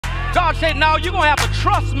God said, no, you're going to have to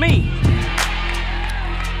trust me.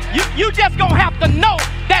 You just going to have to know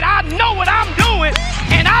that I know what I'm doing,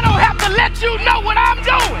 and I don't have to let you know what I'm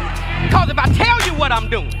doing. Because if I tell you what I'm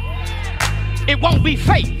doing, it won't be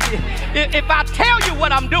faith. If I tell you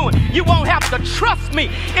what I'm doing, you won't have to trust me.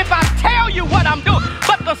 If I tell you what I'm doing,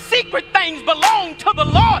 but the secret things belong to the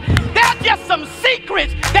Lord. They're just some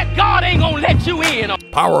secrets that God ain't gonna let you in on.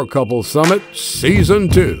 Power Couple Summit Season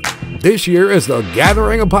 2. This year is the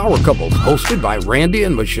Gathering of Power Couples, hosted by Randy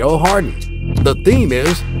and Michelle Harden. The theme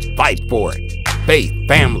is Fight For It. Faith,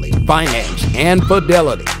 family, finance, and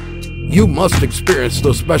fidelity. You must experience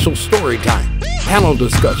the special story time, panel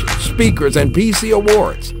discussion, speakers, and PC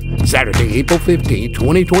awards. Saturday, April 15,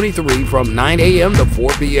 2023 from 9 a.m. to 4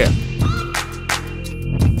 p.m.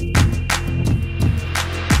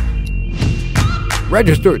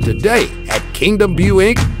 Register today at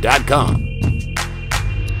kingdomviewinc.com.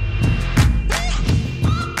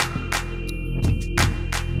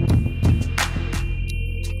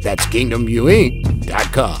 That's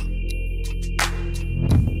kingdomviewinc.com.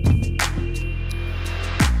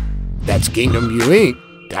 That's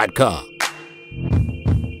kingdomviewinc.com.